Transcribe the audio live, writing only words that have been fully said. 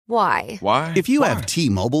Why? Why? If you have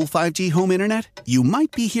T-Mobile 5G home internet, you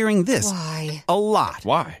might be hearing this Why? a lot.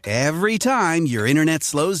 Why? Every time your internet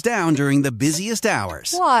slows down during the busiest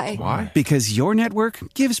hours. Why? Why? Because your network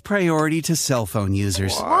gives priority to cell phone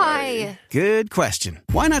users. Why? Good question.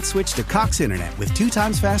 Why not switch to Cox Internet with 2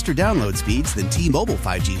 times faster download speeds than T-Mobile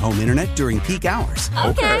 5G home internet during peak hours?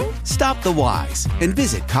 Okay. Stop the whys and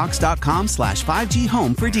visit cox.com/5G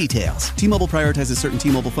home for details. T-Mobile prioritizes certain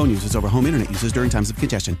T-Mobile phone users over home internet users during times of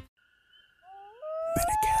congestion.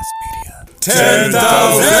 Minicast Media.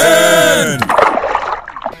 10,000!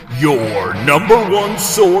 Your number one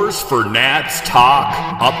source for Nats talk,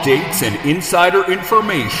 updates, and insider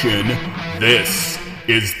information. This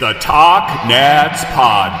is the Talk Nats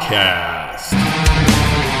Podcast.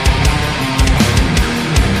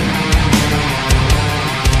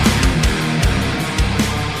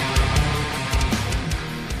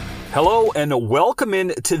 Hello and welcome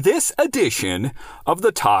in to this edition of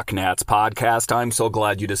the Talk Nats Podcast. I'm so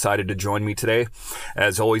glad you decided to join me today.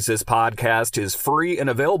 As always, this podcast is free and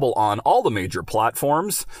available on all the major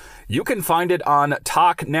platforms. You can find it on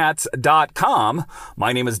talknats.com.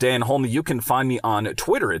 My name is Dan Holme. You can find me on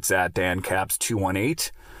Twitter. It's at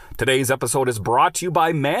DanCaps218. Today's episode is brought to you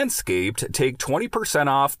by Manscaped. Take 20%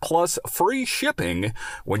 off plus free shipping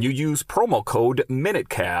when you use promo code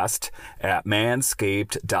MINUTECAST at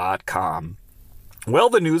manscaped.com.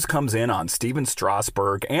 Well, the news comes in on Stephen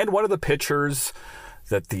Strasburg, and one of the pitchers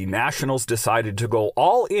that the Nationals decided to go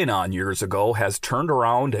all in on years ago has turned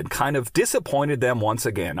around and kind of disappointed them once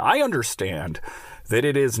again. I understand that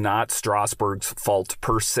it is not Strasburg's fault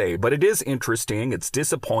per se, but it is interesting, it's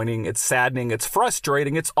disappointing, it's saddening, it's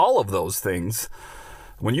frustrating, it's all of those things.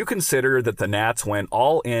 When you consider that the Nats went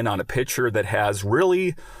all in on a pitcher that has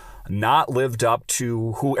really not lived up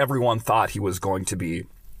to who everyone thought he was going to be.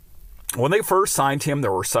 When they first signed him,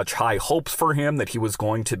 there were such high hopes for him that he was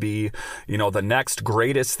going to be, the next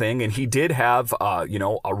greatest thing. And he did have, a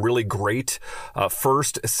really great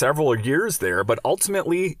first several years there. But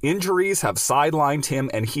ultimately, injuries have sidelined him,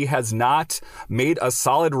 and he has not made a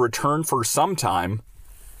solid return for some time.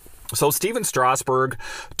 So Stephen Strasburg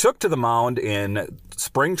took to the mound in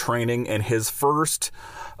spring training, and his first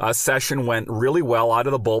session went really well out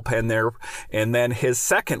of the bullpen there, and then his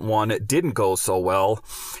second one didn't go so well.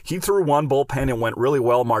 He threw one bullpen and went really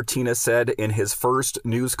well. Martinez said in his first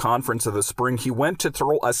news conference of the spring, he went to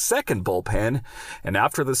throw a second bullpen, and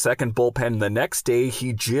after the second bullpen the next day,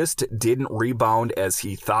 he just didn't rebound as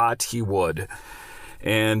he thought he would.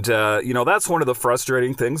 And, that's one of the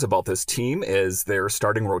frustrating things about this team is their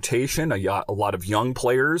starting rotation, a lot of young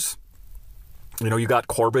players. You got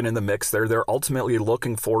Corbin in the mix there. They're ultimately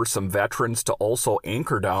looking for some veterans to also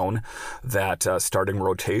anchor down that starting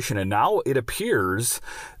rotation. And now it appears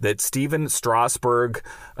that Stephen Strasburg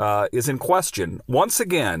is in question. Once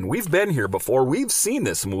again, we've been here before. We've seen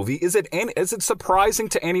this movie. Is it surprising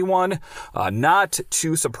to anyone? Not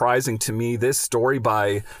too surprising to me. This story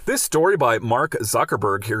by Mark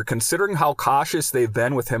Zuckerberg here, considering how cautious they've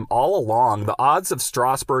been with him all along, the odds of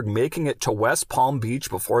Strasburg making it to West Palm Beach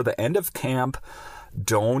before the end of camp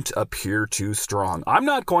don't appear too strong. I'm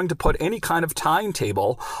not going to put any kind of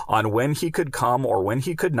timetable on when he could come or when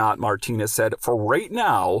he could not, Martinez said. For right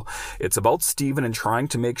now, it's about Steven and trying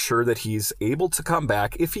to make sure that he's able to come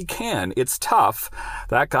back if he can. It's tough.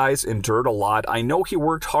 That guy's endured a lot. I know he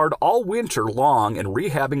worked hard all winter long and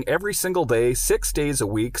rehabbing every single day, 6 days a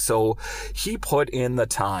week, so he put in the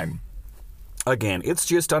time. Again, it's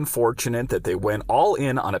just unfortunate that they went all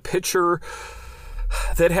in on a pitcher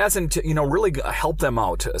that hasn't, really helped them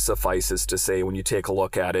out, suffices to say, when you take a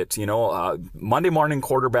look at it. Monday morning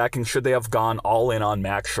quarterbacking, should they have gone all in on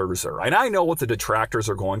Max Scherzer? And I know what the detractors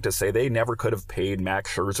are going to say. They never could have paid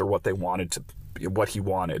Max Scherzer what he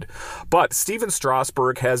wanted. But Stephen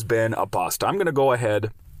Strasburg has been a bust. I'm going to go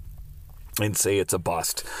ahead and say it's a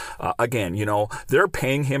bust. Again, they're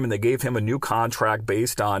paying him and they gave him a new contract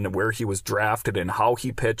based on where he was drafted and how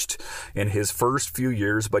he pitched in his first few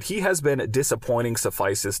years, but he has been disappointing,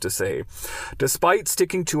 suffices to say. Despite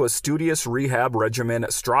sticking to a studious rehab regimen,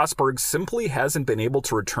 Strasburg simply hasn't been able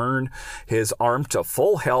to return his arm to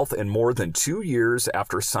full health in more than 2 years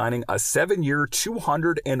after signing a 7-year,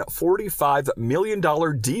 $245 million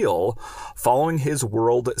deal following his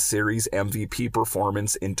World Series MVP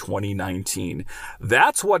performance in 2019.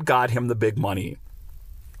 That's what got him the big money.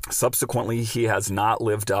 Subsequently, he has not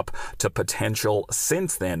lived up to potential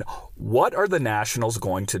since then. What are the Nationals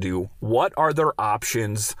going to do? What are their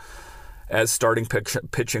options as starting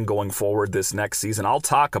pitching going forward this next season? I'll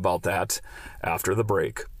talk about that after the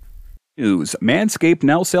break. News. Manscaped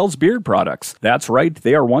now sells beard products. That's right,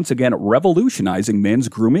 they are once again revolutionizing men's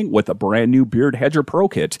grooming with a brand new Beard Hedger Pro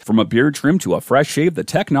Kit. From a beard trim to a fresh shave, the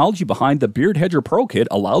technology behind the Beard Hedger Pro Kit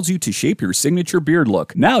allows you to shape your signature beard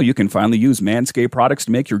look. Now you can finally use Manscaped products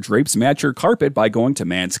to make your drapes match your carpet by going to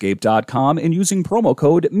manscaped.com and using promo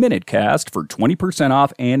code MINUTECAST for 20%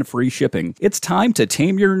 off and free shipping. It's time to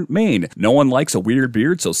tame your mane. No one likes a weird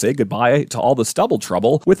beard, so say goodbye to all the stubble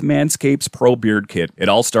trouble with Manscaped's Pro Beard Kit. It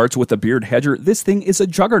all starts with the Beard Hedger. This thing is a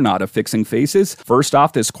juggernaut of fixing faces. First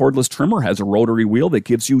off, this cordless trimmer has a rotary wheel that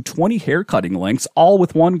gives you 20 hair cutting lengths, all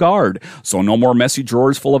with one guard. So no more messy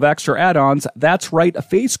drawers full of extra add-ons. That's right,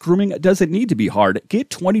 face grooming doesn't need to be hard. Get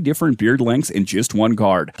 20 different beard lengths in just one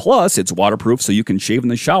guard. Plus, it's waterproof so you can shave in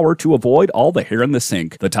the shower to avoid all the hair in the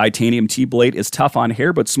sink. The titanium T-blade is tough on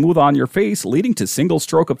hair but smooth on your face, leading to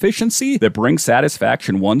single-stroke efficiency that brings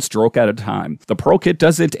satisfaction one stroke at a time. The Pro Kit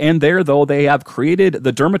doesn't end there, though. They have created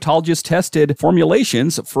the dermatologist-tested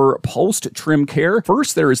formulations for post-trim care.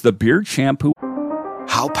 First, there is the beard shampoo.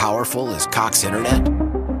 How powerful is Cox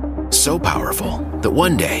Internet? So powerful that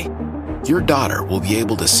one day, your daughter will be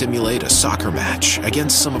able to simulate a soccer match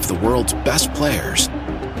against some of the world's best players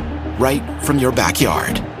right from your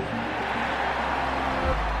backyard.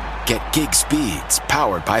 Get gig speeds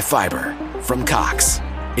powered by fiber from Cox.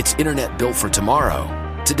 It's internet built for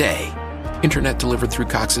tomorrow, today. Internet delivered through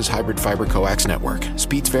Cox's hybrid fiber coax network.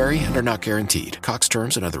 Speeds vary and are not guaranteed. Cox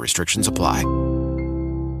terms and other restrictions apply.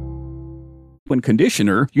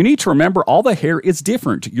 Conditioner, you need to remember all the hair is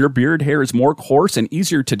different. Your beard hair is more coarse and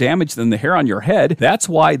easier to damage than the hair on your head. That's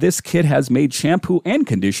why this kit has made shampoo and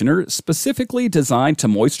conditioner specifically designed to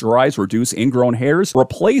moisturize, reduce ingrown hairs,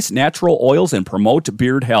 replace natural oils, and promote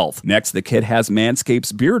beard health. Next, the kit has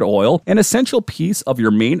Manscaped's beard oil, an essential piece of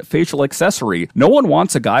your main facial accessory. No one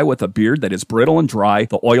wants a guy with a beard that is brittle and dry.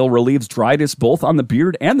 The oil relieves dryness both on the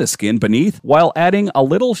beard and the skin beneath, while adding a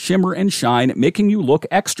little shimmer and shine, making you look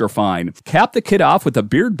extra fine. Cap the kit off with a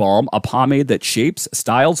beard balm, a pomade that shapes,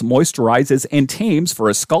 styles, moisturizes, and tames for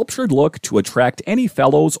a sculptured look to attract any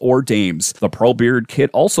fellows or dames. The Pro Beard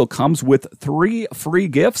Kit also comes with 3 free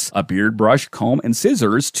gifts: a beard brush, comb, and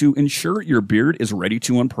scissors to ensure your beard is ready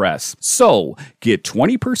to impress. So, get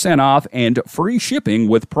 20% off and free shipping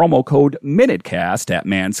with promo code MINUTECAST at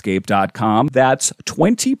manscaped.com. That's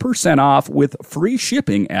 20% off with free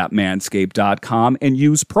shipping at manscaped.com and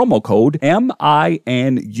use promo code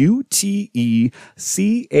MINUTECAST,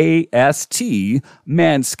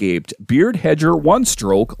 Manscaped, Beard Hedger, 1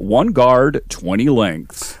 stroke, 1 guard, 20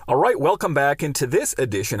 lengths. All right, welcome back into this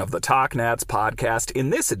edition of the Talk Nats podcast. In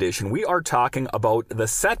this edition, we are talking about the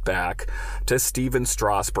setback to Stephen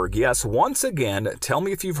Strasburg. Yes, once again, tell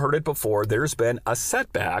me if you've heard it before, there's been a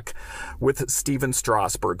setback with Stephen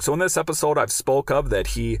Strasburg. So in this episode, I've spoke of that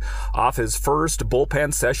he, off his first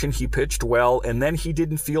bullpen session, he pitched well, and then he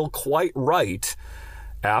didn't feel quite right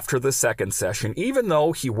after the second session. Even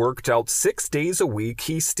though he worked out 6 days a week,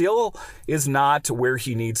 he still is not where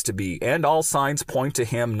he needs to be, and all signs point to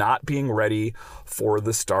him not being ready for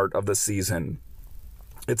the start of the season.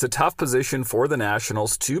 It's a tough position for the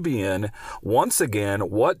Nationals to be in. Once again,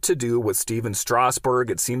 what to do with Stephen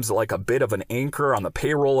Strasburg? It seems like a bit of an anchor on the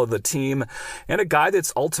payroll of the team and a guy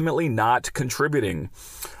that's ultimately not contributing.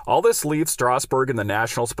 All this leaves Strasburg and the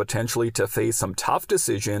Nationals potentially to face some tough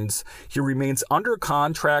decisions. He remains under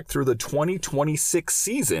contract through the 2026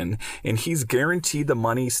 season, and he's guaranteed the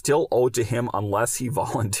money still owed to him unless he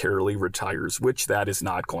voluntarily retires, which that is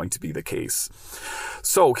not going to be the case.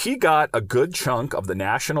 So he got a good chunk of the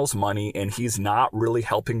Nationals' money, and he's not really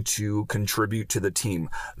helping to contribute to the team.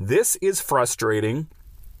 This is frustrating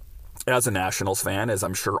as a Nationals fan, as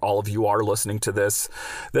I'm sure all of you are listening to this,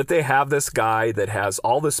 that they have this guy that has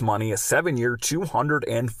all this money, a 7-year,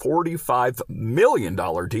 $245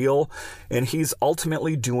 million deal, and he's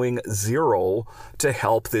ultimately doing zero to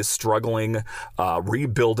help this struggling,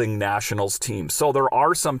 rebuilding Nationals team. So there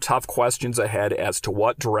are some tough questions ahead as to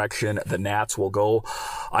what direction the Nats will go.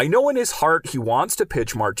 I know in his heart he wants to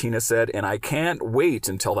pitch, Martinez said, and I can't wait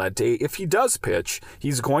until that day. If he does pitch,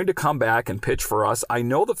 he's going to come back and pitch for us. I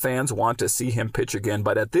know the fans want to see him pitch again,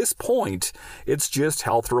 but at this point, it's just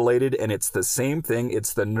health related, and it's the same thing.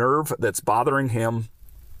 It's the nerve that's bothering him.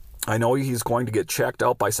 I know he's going to get checked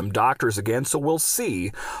out by some doctors again, so we'll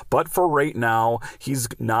see. But for right now, he's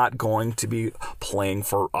not going to be playing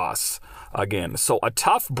for us again. So a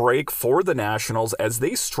tough break for the Nationals as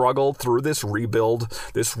they struggle through this rebuild,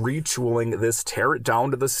 this retooling, this tear it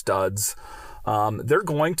down to the studs. They're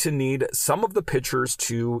going to need some of the pitchers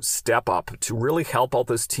to step up to really help out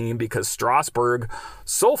this team because Strasburg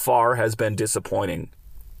so far has been disappointing.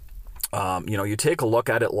 You take a look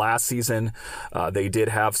at it last season, they did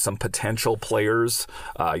have some potential players.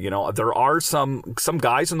 There are some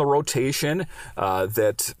guys in the rotation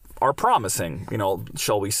that are promising,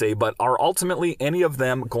 shall we say, but are ultimately any of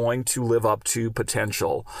them going to live up to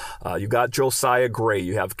potential? You got Josiah Gray,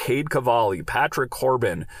 you have Cade Cavalli, Patrick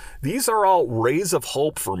Corbin. These are all rays of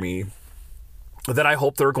hope for me that I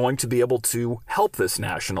hope they're going to be able to help this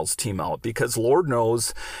Nationals team out, because Lord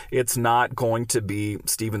knows it's not going to be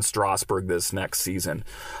Steven Strasburg this next season.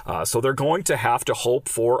 So they're going to have to hope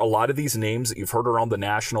for a lot of these names that you've heard around the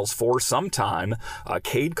Nationals for some time.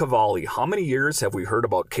 Cade Cavalli, how many years have we heard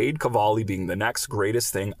about Cade Cavalli being the next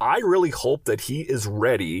greatest thing? I really hope that he is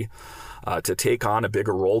ready to take on a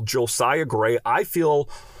bigger role. Josiah Gray, I feel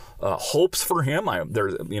hopes for him.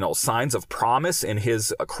 There's signs of promise in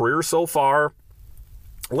his career so far.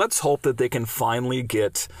 Let's hope that they can finally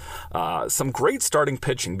get some great starting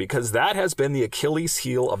pitching, because that has been the Achilles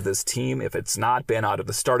heel of this team. If it's not been out of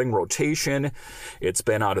the starting rotation, it's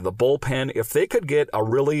been out of the bullpen. If they could get a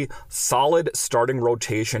really solid starting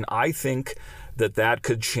rotation, I think that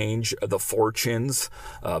could change the fortunes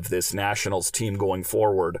of this Nationals team going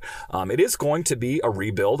forward. It is going to be a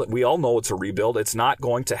rebuild. We all know it's a rebuild. It's not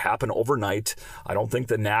going to happen overnight. I don't think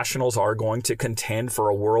the Nationals are going to contend for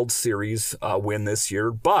a World Series win this year,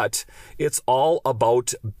 but it's all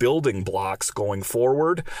about building blocks going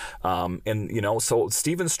forward. So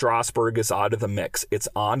Steven Strasburg is out of the mix. It's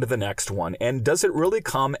on to the next one. And does it really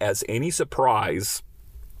come as any surprise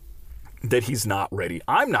that he's not ready?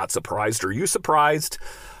 I'm not surprised. Are you surprised?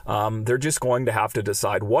 They're just going to have to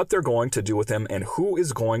decide what they're going to do with him and who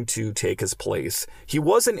is going to take his place. He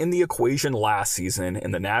wasn't in the equation last season,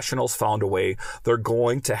 and the Nationals found a way. They're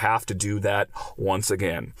going to have to do that once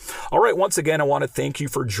again. All right, once again, I want to thank you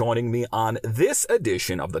for joining me on this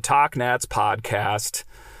edition of the Talk Nats podcast,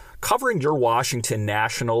 covering your Washington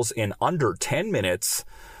Nationals in under 10 minutes.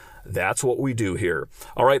 That's what we do here.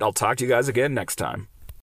 All right, I'll talk to you guys again next time.